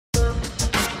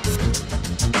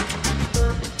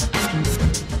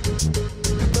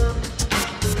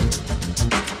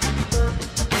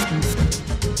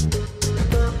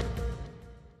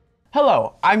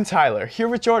Hello, I'm Tyler, here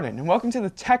with Jordan, and welcome to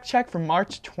the Tech Check for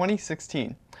March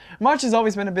 2016. March has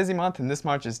always been a busy month, and this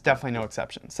March is definitely no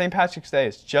exception. St. Patrick's Day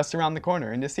is just around the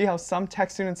corner, and to see how some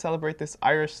tech students celebrate this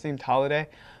Irish-themed holiday,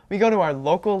 we go to our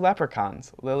local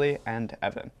leprechauns, Lily and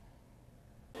Evan.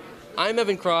 I'm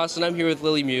Evan Cross, and I'm here with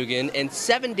Lily Mugan, and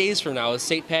 7 days from now is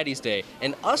St. Patty's Day,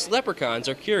 and us leprechauns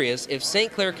are curious if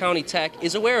St. Clair County Tech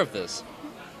is aware of this.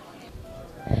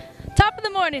 Top of the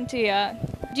morning to you.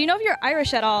 Do you know if you're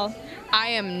Irish at all? I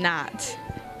am not.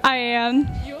 I am.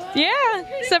 You are? Yeah,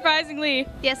 surprisingly.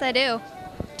 Yes, I do.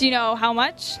 Do you know how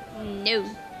much? No.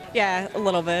 Yeah, a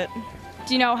little bit.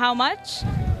 Do you know how much?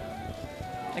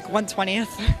 Like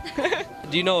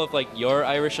 1/20th. Do you know if, you're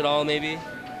Irish at all, maybe?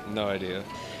 No idea.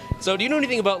 So do you know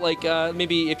anything about,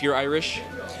 maybe if you're Irish?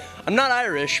 I'm not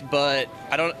Irish, but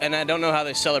I don't know how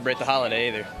they celebrate the holiday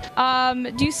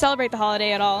either. Do you celebrate the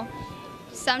holiday at all?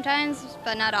 Sometimes,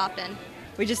 but not often.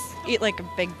 We just eat like a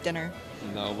big dinner.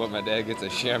 No, but my dad gets a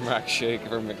shamrock shake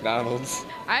from McDonald's.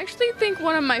 I actually think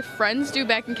one of my friends do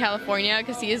back in California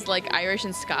because he is Irish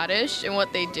and Scottish, and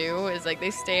what they do is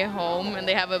they stay home and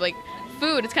they have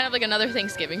food. It's kind of like another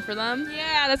Thanksgiving for them.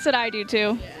 Yeah, that's what I do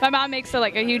too. My mom makes a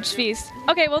huge feast.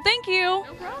 Okay, well thank you.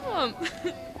 No problem.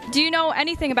 Do you know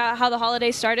anything about how the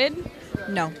holiday started?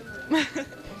 No.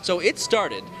 So it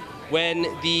started when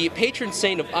the patron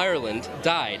saint of Ireland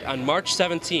died on March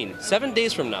 17, 7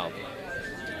 days from now.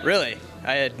 Really?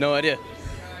 I had no idea.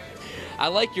 I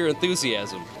like your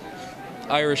enthusiasm,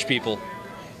 Irish people.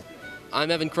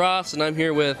 I'm Evan Cross, and I'm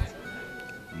here with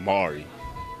Mari.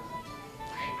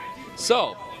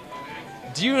 So,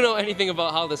 do you know anything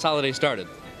about how this holiday started?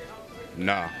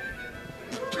 Nah.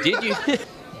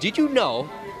 Did you know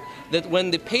that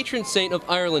when the patron saint of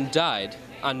Ireland died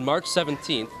on March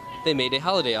 17th, they made a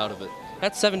holiday out of it?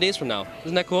 That's 7 days from now.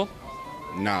 Isn't that cool?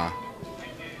 Nah.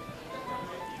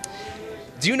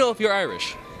 Do you know if you're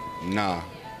Irish? Nah.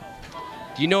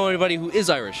 Do you know anybody who is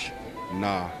Irish?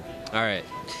 Nah. All right.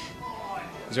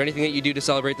 Is there anything that you do to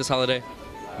celebrate this holiday?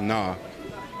 Nah.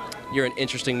 You're an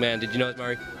interesting man. Did you know that,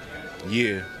 Mari?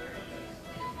 Yeah.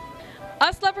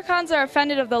 Us leprechauns are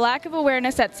offended of the lack of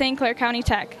awareness at St. Clair County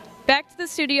Tech. Back to the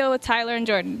studio with Tyler and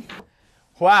Jordan.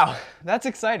 Wow, that's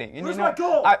exciting. And Where's my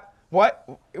gold?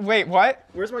 What? Wait, what?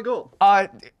 Where's my gold?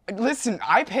 Listen,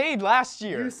 I paid last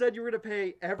year. You said you were going to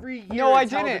pay every year No, I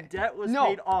until didn't. the debt was No,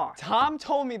 paid off. Tom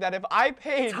told me that if I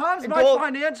paid Tom's my gold...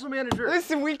 financial manager.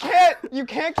 Listen, we can't. You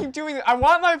can't keep doing this. I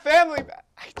want my family back.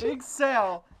 Big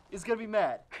Sal is going to be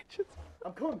mad.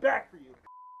 I'm coming back for you.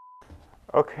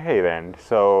 Okay then,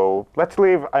 so let's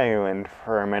leave Ireland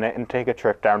for a minute and take a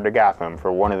trip down to Gotham for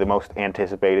one of the most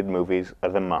anticipated movies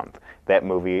of the month. That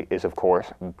movie is, of course,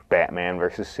 Batman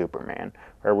vs. Superman,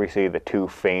 where we see the two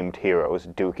famed heroes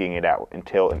duking it out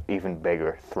until an even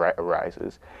bigger threat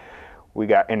arises. We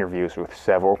got interviews with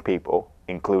several people,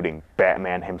 including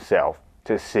Batman himself,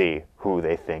 to see who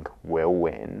they think will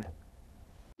win.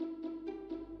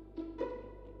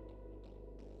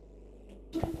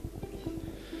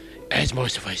 As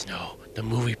most of us know, the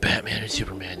movie Batman and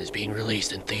Superman is being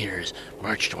released in theaters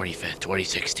March 25th,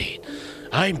 2016.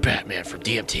 I'm Batman from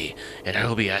DMT, and I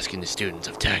will be asking the students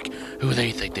of Tech who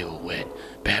they think they will win,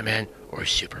 Batman or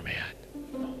Superman.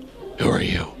 Who are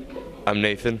you? I'm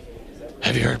Nathan.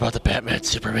 Have you heard about the Batman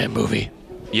Superman movie?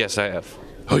 Yes, I have.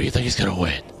 Who do you think is gonna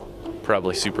win?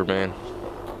 Probably Superman.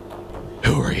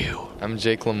 Who are you? I'm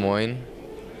Jake Lemoyne.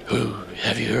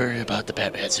 Have you heard about the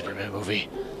Batman Superman movie?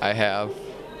 I have.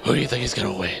 Who do you think is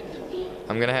gonna win?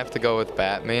 I'm gonna have to go with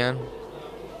Batman.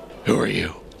 Who are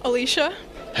you? Alicia?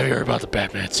 Have you heard about the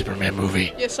Batman Superman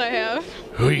movie? Yes, I have.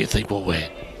 Who do you think will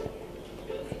win?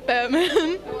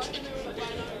 Batman?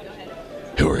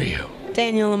 Who are you?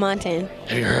 Daniel Lamontagne.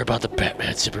 Have you heard about the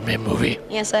Batman Superman movie?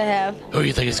 Yes, I have. Who do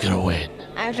you think is gonna win?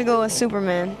 I have to go with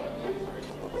Superman.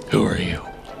 Who are you?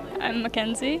 I'm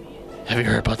Mackenzie. Have you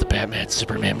heard about the Batman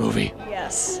Superman movie?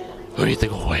 Yes. Who do you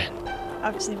think will win?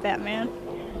 Obviously Batman.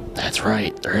 That's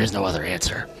right, there is no other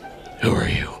answer. Who are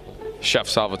you? Chef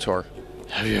Salvatore.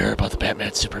 Have you heard about the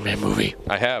Batman Superman movie?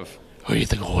 I have. Who do you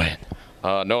think will win?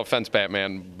 No offense,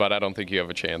 Batman, but I don't think you have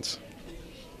a chance.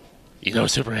 You know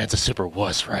Superman's a super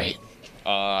wuss, right?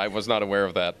 I was not aware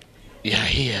of that. Yeah,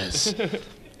 he is.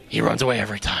 He runs away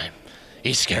every time.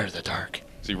 He's scared of the dark.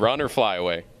 Does he run or fly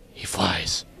away? He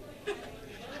flies.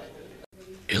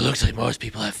 It looks like most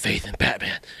people have faith in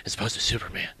Batman as opposed to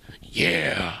Superman.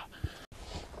 Yeah!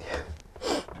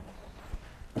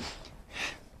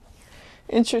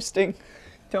 Interesting.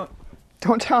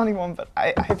 Don't tell anyone, but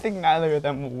I think neither of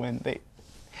them will win. They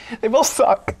both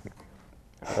suck.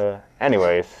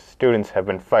 Anyways, students have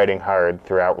been fighting hard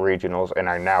throughout regionals and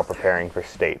are now preparing for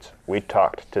states. We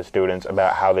talked to students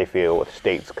about how they feel with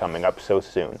states coming up so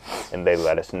soon, and they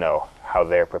let us know how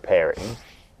they're preparing.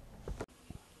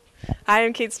 Hi,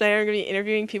 I'm Kate Snyder. I'm going to be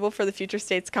interviewing people for the Future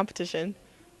States competition.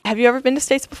 Have you ever been to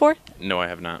states before? No, I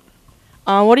have not.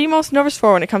 What are you most nervous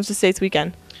for when it comes to states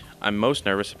weekend? I'm most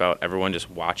nervous about everyone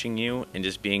just watching you and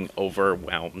just being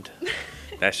overwhelmed.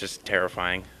 That's just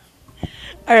terrifying.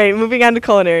 All right, moving on to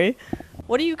culinary.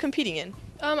 What are you competing in?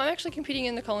 I'm actually competing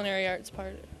in the culinary arts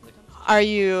part. Are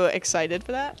you excited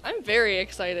for that? I'm very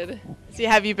excited. See,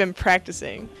 have you been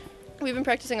practicing? We've been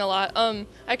practicing a lot.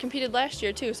 I competed last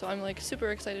year too, so I'm like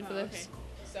super excited for this.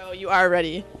 Okay. So you are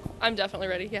ready? I'm definitely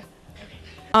ready, yeah.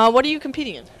 What are you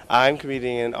competing in? I'm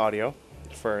competing in audio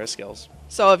for skills.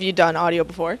 So have you done audio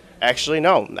before? Actually,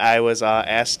 no. I was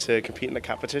asked to compete in the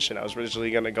competition. I was originally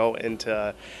going to go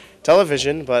into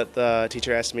television, but the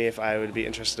teacher asked me if I would be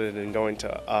interested in going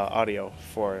to audio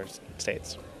for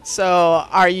states. So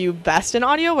are you best in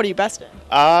audio? What are you best in?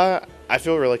 I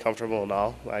feel really comfortable in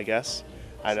all, I guess.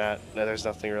 There's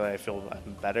nothing really I feel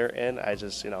I'm better in. I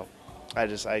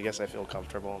guess I feel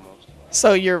comfortable in most.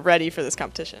 So you're ready for this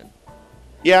competition?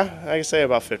 Yeah, I can say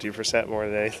about 50% more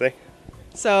than anything.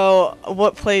 So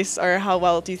what place or how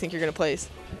well do you think you're going to place?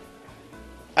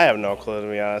 I have no clue, to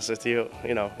be honest with you.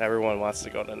 You know, everyone wants to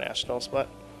go to nationals, but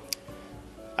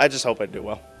I just hope I do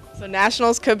well. So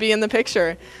nationals could be in the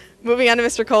picture. Moving on to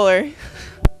Mr. Kohler.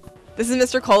 This is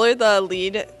Mr. Kohler, the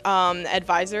lead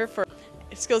advisor for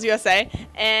Skills USA,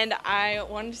 and I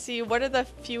wanted to see what are the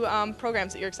few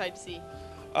programs that you're excited to see.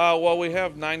 Well, we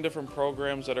have 9 different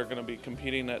programs that are going to be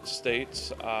competing at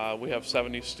states. We have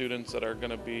 70 students that are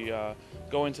going to be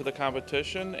going to the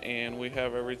competition, and we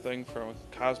have everything from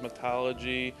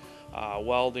cosmetology,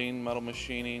 welding, metal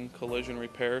machining, collision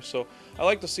repair. So I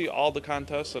like to see all the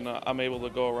contests, and I'm able to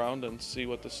go around and see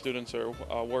what the students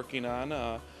are working on.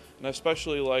 And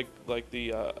especially like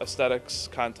the aesthetics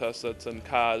contest that's in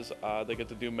cos, they get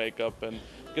to do makeup and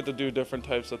get to do different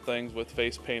types of things with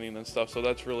face painting and stuff. So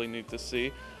that's really neat to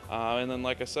see. And then,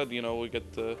 like I said, you know, we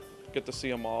get to see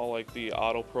them all. Like the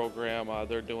auto program,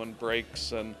 they're doing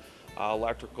brakes and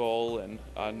electrical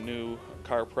and new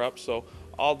car prep. So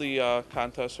all the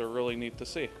contests are really neat to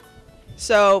see.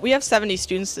 So we have 70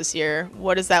 students this year.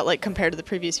 What is that like compared to the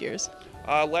previous years?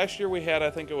 Last year we had, I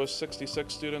think it was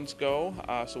 66 students go,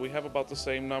 so we have about the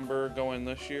same number going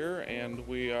this year, and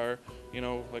we are, you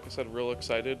know, like I said, real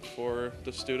excited for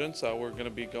the students. We're going to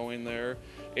be going there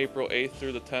April 8th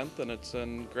through the 10th, and it's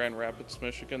in Grand Rapids,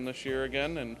 Michigan this year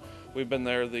again, and we've been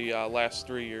there the last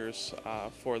 3 years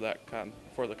for the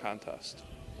contest.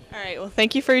 All right, well,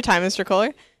 thank you for your time, Mr.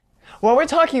 Kohler. While we're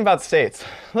talking about states,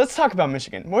 let's talk about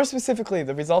Michigan, more specifically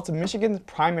the results of Michigan's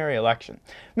primary election.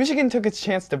 Michigan took its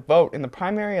chance to vote in the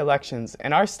primary elections,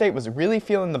 and our state was really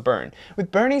feeling the burn,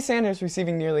 with Bernie Sanders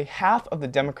receiving nearly half of the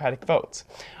Democratic votes.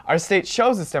 Our state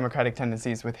shows its Democratic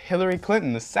tendencies, with Hillary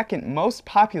Clinton, the second most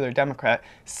popular Democrat,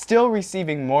 still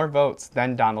receiving more votes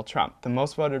than Donald Trump, the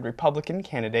most voted Republican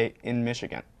candidate in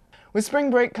Michigan. With spring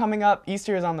break coming up,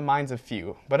 Easter is on the minds of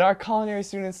few, but our culinary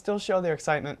students still show their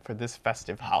excitement for this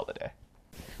festive holiday.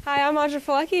 Hi, I'm Audra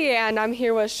Falecki, and I'm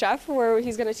here with Chef, where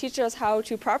he's going to teach us how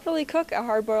to properly cook a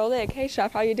hard-boiled egg. Hey,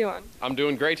 Chef, how you doing? I'm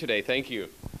doing great today, thank you.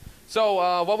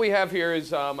 So what we have here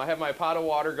is I have my pot of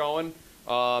water going,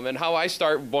 and how I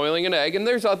start boiling an egg, and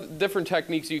there's different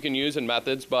techniques you can use and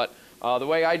methods, but the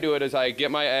way I do it is I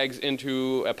get my eggs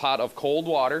into a pot of cold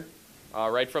water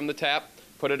right from the tap,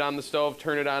 put it on the stove,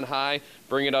 turn it on high,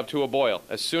 bring it up to a boil.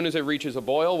 As soon as it reaches a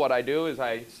boil, what I do is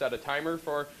I set a timer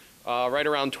for right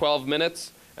around 12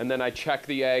 minutes, and then I check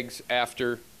the eggs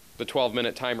after the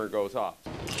 12-minute timer goes off.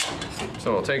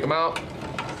 So we'll take them out,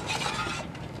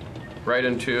 right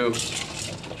into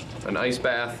an ice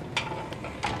bath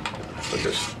with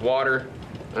just water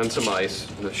and some ice,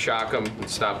 and just shock them and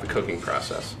stop the cooking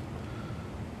process.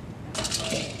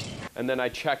 And then I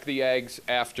check the eggs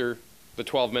after the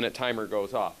 12-minute timer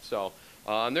goes off. So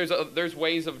there's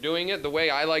ways of doing it. The way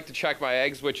I like to check my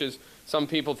eggs, which is some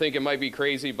people think it might be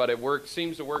crazy, but it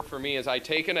seems to work for me, is I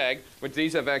take an egg, which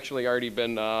these have actually already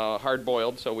been hard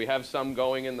boiled, so we have some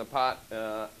going in the pot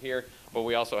here, but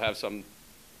we also have some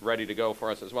ready to go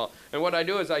for us as well. And what I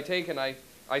do is I take and I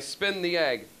spin the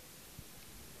egg,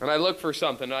 and I look for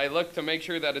something. I look to make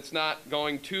sure that it's not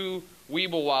going too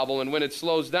weeble wobble, and when it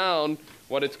slows down,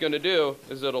 what it's going to do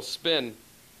is it'll spin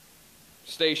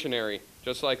stationary,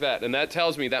 just like that. And that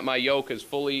tells me that my yolk is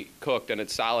fully cooked and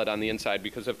it's solid on the inside,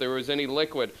 because if there was any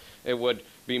liquid, it would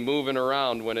be moving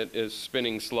around when it is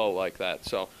spinning slow like that.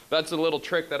 So that's a little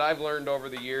trick that I've learned over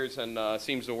the years and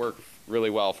seems to work really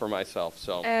well for myself.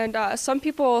 So. And some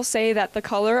people say that the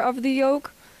color of the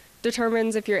yolk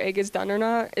determines if your egg is done or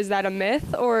not. Is that a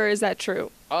myth or is that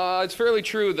true? It's fairly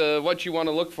true. What you want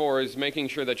to look for is making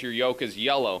sure that your yolk is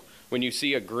yellow. When you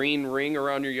see a green ring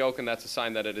around your yolk, and that's a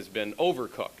sign that it has been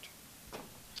overcooked.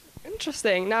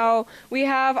 Interesting. Now we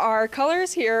have our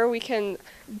colors here. We can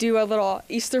do a little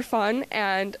Easter fun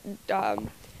and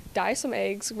dye some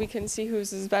eggs. We can see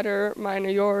whose is better, mine or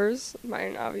yours.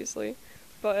 Mine, obviously,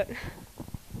 but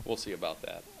we'll see about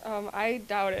that. I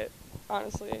doubt it,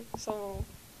 honestly. So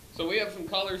we have some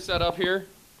colors set up here.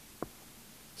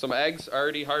 Some eggs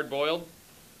already hard boiled.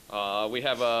 We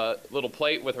have a little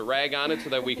plate with a rag on it so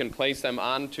that we can place them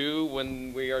onto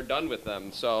when we are done with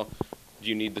them. So. Do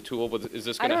you need the tool? Is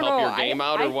this going to help your game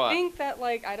out or what? I think that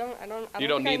I don't. You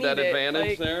don't need that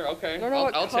advantage there. Okay. I don't know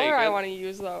what color I want to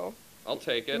use though. I'll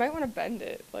take it. You might want to bend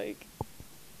it a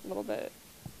little bit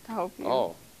to help you.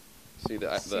 Oh, see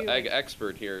the egg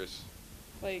expert here is.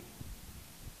 There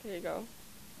you go.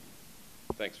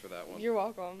 Thanks for that one. You're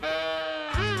welcome.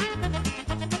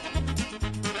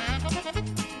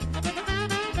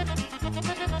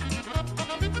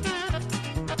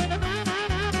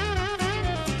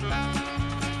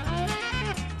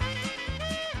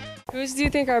 Whose do you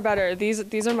think are better? These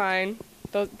are mine.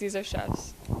 These are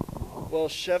Chef's. Well,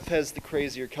 Chef has the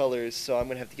crazier colors, so I'm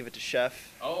gonna have to give it to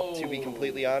Chef. Oh. To be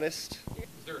completely honest.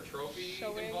 Is there a trophy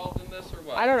involved in this or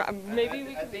what? I don't know. Maybe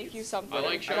we can make you something. I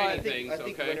like shiny things. I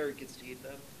think winner gets to eat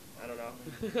them. I don't know.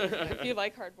 If you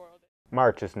like hard-boiled.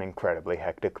 March is an incredibly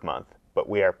hectic month, but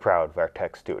we are proud of our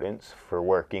tech students for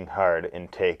working hard and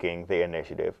taking the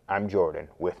initiative. I'm Jordan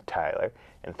with Tyler,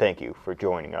 and thank you for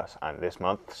joining us on this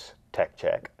month's Tech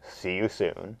Check. See you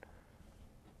soon.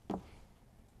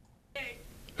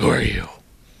 Who are you?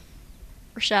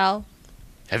 Rochelle.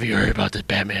 Have you heard about the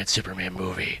Batman Superman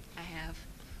movie? I have.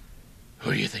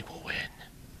 Who do you think will win?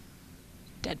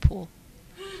 Deadpool.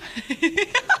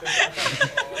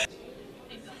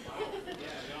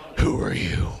 Who are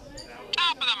you?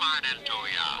 Top of the morning to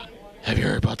ya. Have you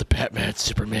heard about the Batman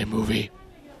Superman movie?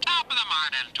 Top of the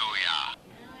morning to ya.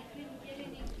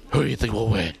 Who do you think will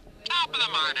win? Top of the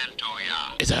morning to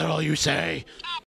ya. Is that all you say?